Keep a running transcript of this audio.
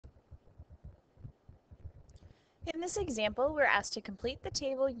In this example, we're asked to complete the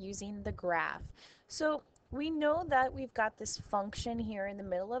table using the graph. So we know that we've got this function here in the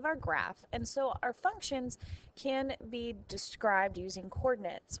middle of our graph, and so our functions can be described using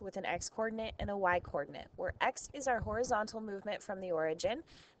coordinates with an x-coordinate and a y-coordinate, where x is our horizontal movement from the origin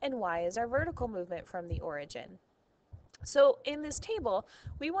and y is our vertical movement from the origin. So in this table,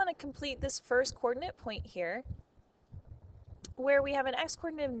 we want to complete this first coordinate point here where we have an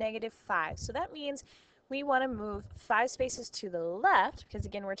x-coordinate of -5. So that means we want to move 5 spaces to the left, because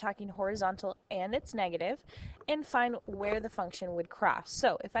again we're talking horizontal and it's negative, and find where the function would cross.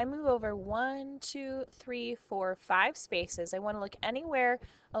 So if I move over 1, 2, 3, 4, 5 spaces, I want to look anywhere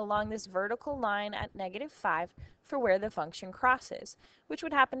along this vertical line at -5 for where the function crosses, which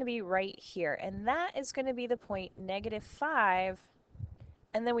would happen to be right here. And that is going to be the point -5,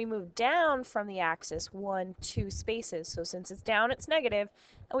 and then we move down from the axis 1, 2 spaces. So since it's down, it's negative,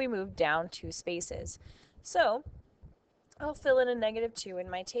 and we move down 2 spaces. So I'll fill in a -2 in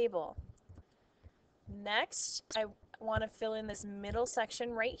my table. Next, I want to fill in this middle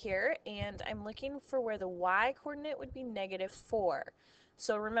section right here, and I'm looking for where the y-coordinate would be -4.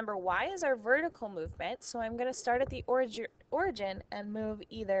 So remember, y is our vertical movement, so I'm going to start at the origin and move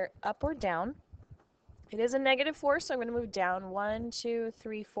either up or down. It is a -4, so I'm going to move down 1, 2,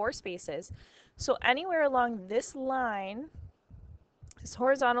 3, 4 spaces. So anywhere along this line, this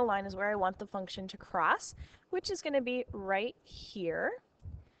horizontal line, is where I want the function to cross, which is going to be right here.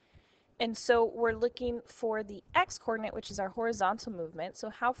 And so we're looking for the x-coordinate, which is our horizontal movement. So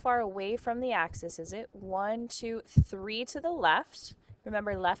how far away from the axis is it? 1, 2, 3 to the left.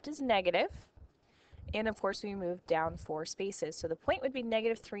 Remember, left is negative. And of course, we move down 4 spaces. So the point would be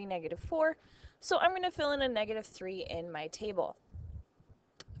 -3, -4. So I'm going to fill in a -3 in my table.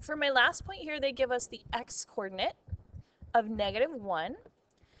 For my last point here, they give us the x-coordinate of -1.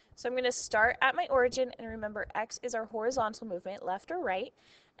 So I'm going to start at my origin, and remember, x is our horizontal movement, left or right.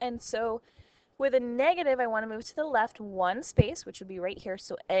 And so with a negative, I want to move to the left 1 space, which would be right here.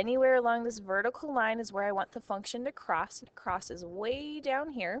 So anywhere along this vertical line is where I want the function to cross. It crosses way down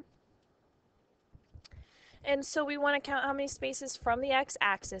here. And so we want to count how many spaces from the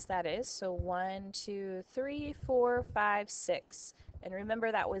x-axis that is. So 1, 2, 3, 4, 5, 6. And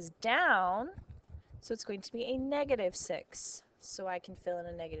remember, that was down, so it's going to be a -6. So I can fill in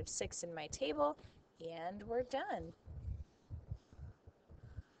a -6 in my table, and we're done.